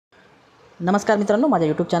नमस्कार मित्रांनो, माझ्या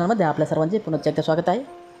यूट्यूब चॅनलमध्ये आपल्या सर्वांचे पुनश्च एकदा स्वागत आहे.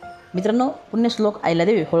 मित्रांनो, पुण्यश्लोक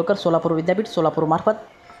अहिल्यादेवी होळकर सोलापूर विद्यापीठ सोलापूरमार्फत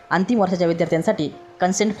अंतिम वर्षाच्या विद्यार्थ्यांसाठी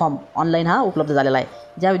कन्सेंट फॉर्म ऑनलाईन हा उपलब्ध झालेला आहे.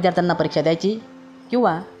 ज्या विद्यार्थ्यांना परीक्षा द्यायची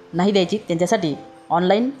किंवा नाही द्यायची त्यांच्यासाठी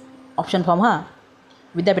ऑनलाईन ऑप्शन फॉर्म हा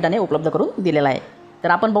विद्यापीठाने उपलब्ध करून दिलेला आहे. तर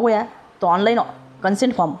आपण बघूया तो ऑनलाईन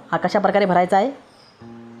कन्सेंट फॉर्म हा कशा प्रकारे भरायचा आहे.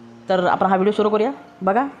 तर आपण हा व्हिडिओ सुरू करूया.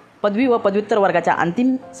 बघा, पदवी व पदव्युत्तर वर्गाच्या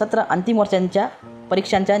अंतिम वर्षांच्या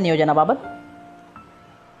परीक्षांच्या नियोजनाबाबत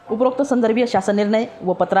उपरोक्त संदर्भीय शासन निर्णय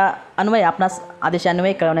व पत्रान्वये आपणास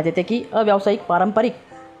आदेशान्वये कळवण्यात येते की अव्यावसायिक पारंपरिक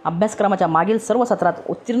अभ्यासक्रमाच्या मागील सर्व सत्रात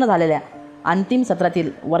उत्तीर्ण झालेल्या अंतिम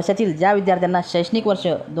सत्रातील वर्षातील ज्या विद्यार्थ्यांना शैक्षणिक वर्ष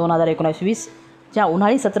 2019-20च्या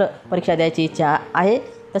उन्हाळी सत्र परीक्षा द्यायची इच्छा आहे,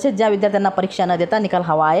 तसेच ज्या विद्यार्थ्यांना परीक्षा न देता निकाल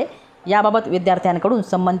हवा आहे, याबाबत विद्यार्थ्यांकडून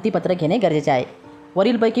संमतीपत्र घेणे गरजेचे आहे.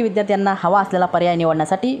 वरीलपैकी विद्यार्थ्यांना हवा असलेला पर्याय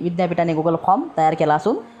निवडण्यासाठी विद्यापीठाने गुगल फॉर्म तयार केला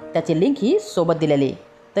असून त्याची लिंक ही सोबत दिलेली आहे.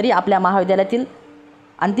 तरी आपल्या महाविद्यालयातील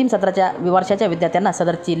अंतिम सत्राच्या वर्षाच्या विद्यार्थ्यांना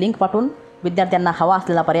सदरची लिंक पाठवून विद्यार्थ्यांना हवा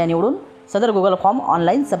असलेला पर्याय निवडून सदर गुगल फॉर्म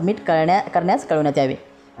ऑनलाईन सबमिट करण्यास कळवण्यात यावे.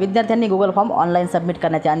 विद्यार्थ्यांनी गुगल फॉर्म ऑनलाईन सबमिट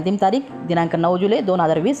करण्याची अंतिम तारीख दिनांक 9 जुलै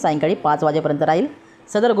 2020 सायंकाळी 5 वाजेपर्यंत राहील.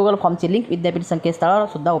 सदर गुगल फॉर्मची लिंक विद्यापीठ संकेतस्थळावर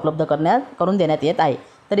सुद्धा उपलब्ध करून देण्यात येत आहे.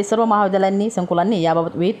 तरी सर्व महाविद्यालयांनी संकुलांनी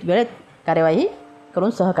याबाबत विहित वेळेत कार्यवाही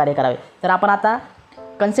करून सहकार्य करावे. तर आपण आता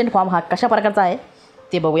कन्सेंट फॉर्म हा कशा प्रकारचा आहे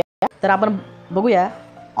ते बघूया. तर आपण बघूया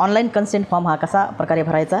ऑनलाईन कन्सेंट फॉर्म हा कसा प्रकारे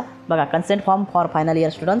भरायचा. बघा, consent form for final year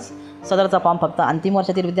students. सदरचा form फक्त अंतिम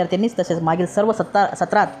वर्षातील विद्यार्थ्यांनीच तसेच मागील सर्व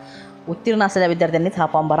सत्रात उत्तीर्ण असलेल्या विद्यार्थ्यांनीच हा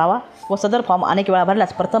फॉर्म भरावा व सदर फॉर्म अनेक वेळा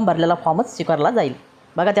भरल्यास प्रथम भरलेला फॉर्मच स्वीकारला जाईल.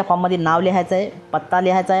 बघा, त्या फॉर्ममध्ये नाव लिहायचं आहे, पत्ता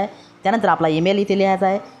लिहायचा आहे, त्यानंतर आपला ईमेल इथे लिहायचा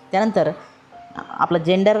आहे, त्यानंतर आपलं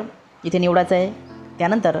जेंडर इथे निवडायचं आहे,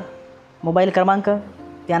 त्यानंतर मोबाईल क्रमांक,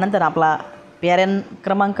 त्यानंतर आपला PRN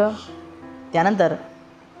क्रमांक, त्यानंतर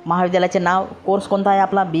महाविद्यालयाचे नाव, कोर्स कोणता आहे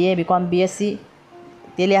आपला, BA BCom BSc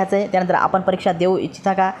ते लिहायचं आहे. त्यानंतर आपण परीक्षा देऊ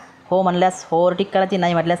इच्छिता का, हो म्हणल्यास होवर टिक करायची,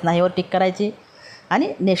 नाही म्हटल्यास नाहीवर टिक करायची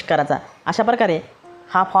आणि नेक्स्ट करायचा. अशा प्रकारे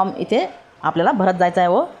हा फॉर्म इथे आपल्याला भरत जायचा आहे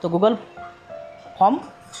व तो गुगल फॉर्म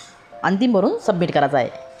अंतिम भरून सबमिट करायचा आहे.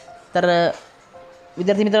 तर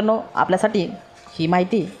विद्यार्थी मित्रांनो, आपल्यासाठी ही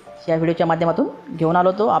माहिती या व्हिडिओच्या माध्यमातून घेऊन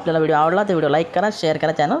आलो होतो. आपल्याला व्हिडिओ आवडला तर व्हिडिओ लाईक करा, शेअर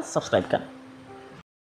करा, चॅनल सबस्क्राईब करा.